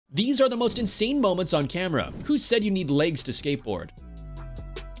These are the most insane moments on camera. Who said you need legs to skateboard?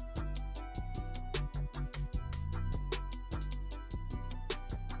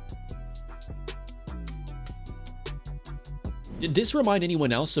 Did this remind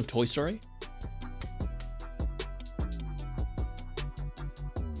anyone else of Toy Story?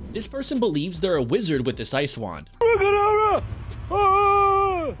 This person believes they're a wizard with this ice wand.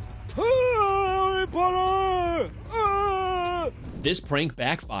 This prank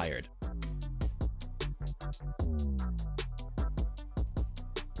backfired.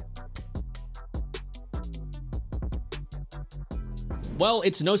 Well,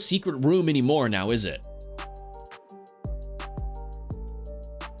 it's no secret room anymore now, is it?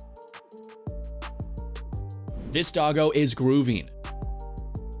 This doggo is grooving.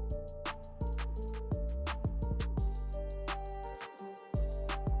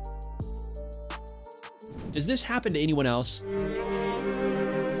 Does this happen to anyone else?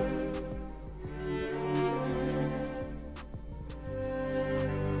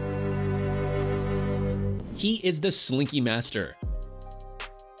 He is the Slinky Master.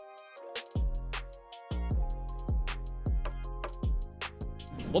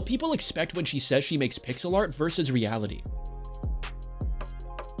 What people expect when she says she makes pixel art versus reality.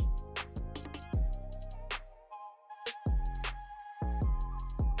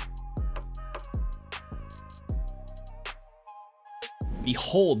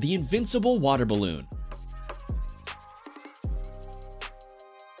 Behold the invincible water balloon.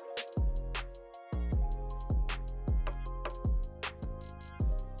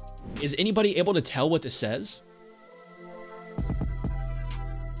 Is anybody able to tell what this says?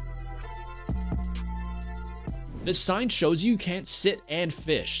 The sign shows you can't sit and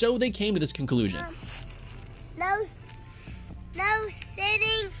fish, so they came to this conclusion. No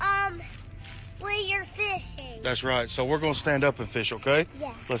sitting where you're fishing. That's right. So we're gonna stand up and fish, okay?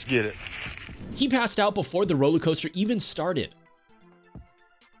 Yeah. Let's get it. He passed out before the roller coaster even started.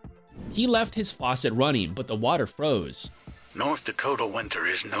 He left his faucet running, but the water froze. North Dakota winter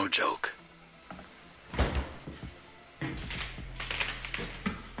is no joke.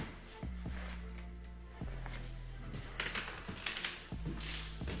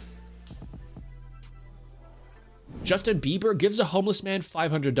 Justin Bieber gives a homeless man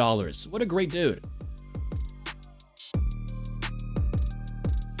 $500. What a great dude.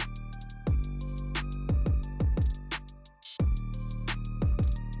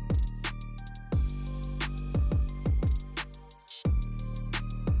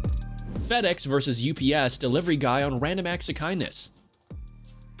 FedEx versus UPS delivery guy on random acts of kindness.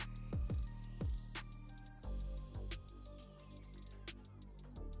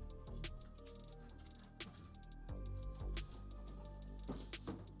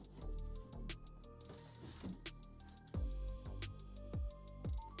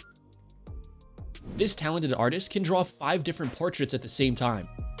 This talented artist can draw 5 different portraits at the same time.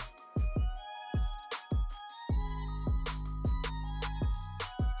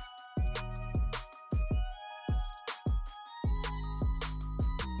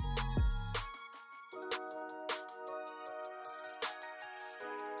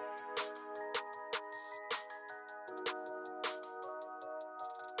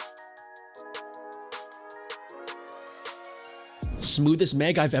 Smoothest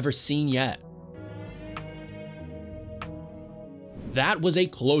Meg I've ever seen yet. That was a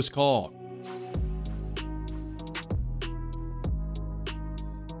close call.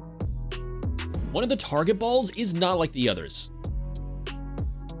 One of the target balls is not like the others.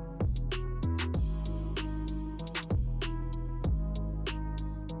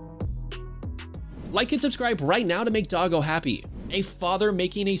 Like and subscribe right now to make Doggo happy. A father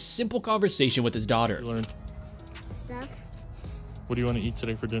making a simple conversation with his daughter. Stuff. What do you want to eat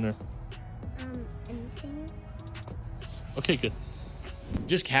today for dinner? Anything. Okay, good.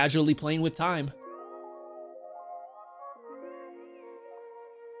 Just casually playing with time.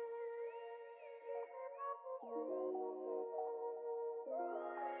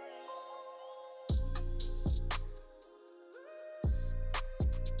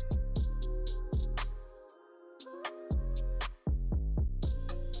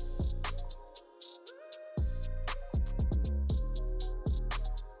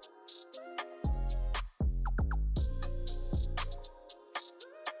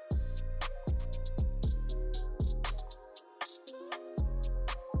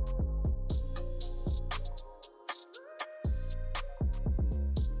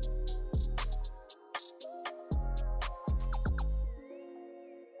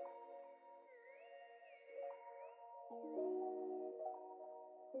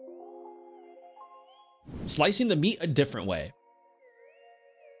 Slicing the meat a different way.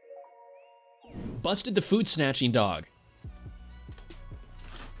 busted the food snatching dog.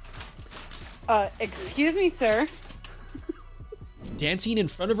 Excuse me, sir. Dancing in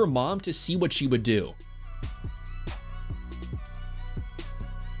front of her mom to see what she would do.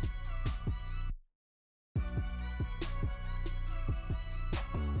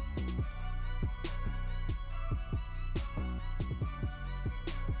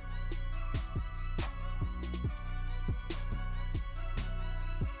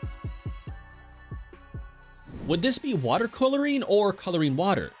 Would this be watercoloring or coloring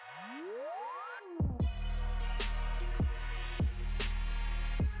water?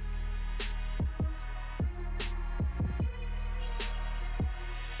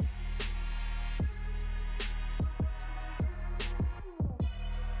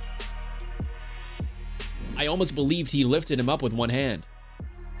 I almost believed he lifted him up with one hand.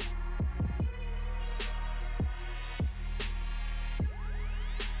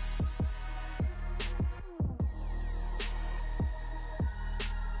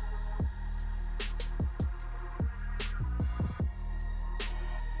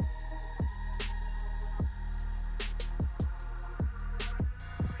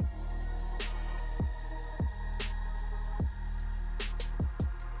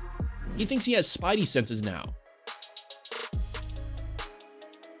 He thinks he has spidey senses now.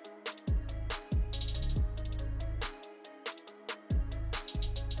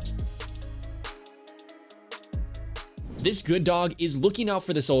 This good dog is looking out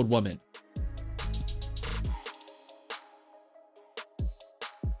for this old woman.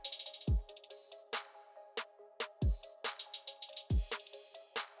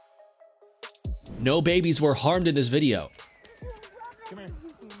 No babies were harmed in this video. Come here.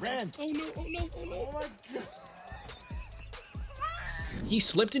 Ran. Oh no, oh no, oh no. Oh my God. He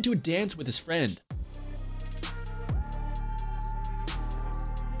slipped into a dance with his friend.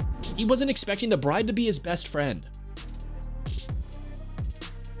 He wasn't expecting the bride to be his best friend.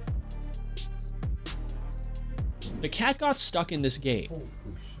 The cat got stuck in this gate.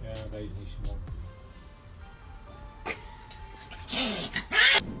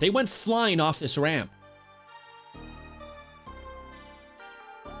 They went flying off this ramp.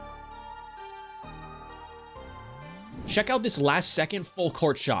 Check out this last second full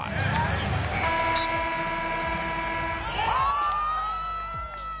court shot.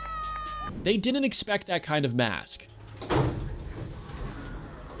 They didn't expect that kind of mask.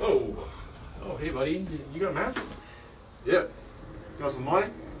 Oh, hey buddy, you got a mask? Yeah. Got some money?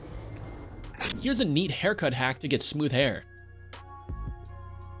 Here's a neat haircut hack to get smooth hair.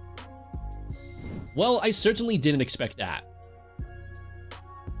 Well, I certainly didn't expect that.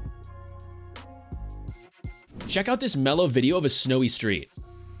 Check out this mellow video of a snowy street.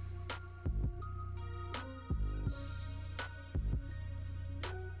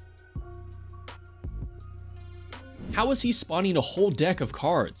 How is he spawning a whole deck of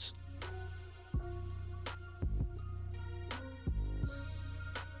cards?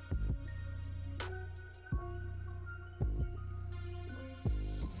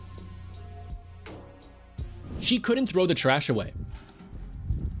 She couldn't throw the trash away.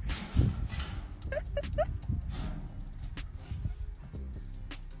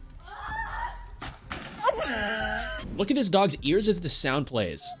 Look at this dog's ears as the sound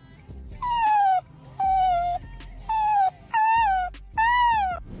plays.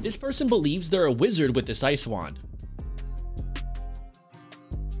 This person believes they're a wizard with this ice wand.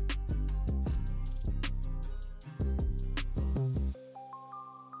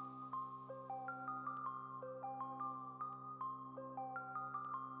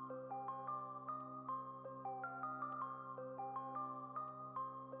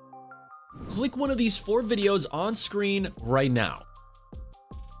 Click one of these 4 videos on screen right now.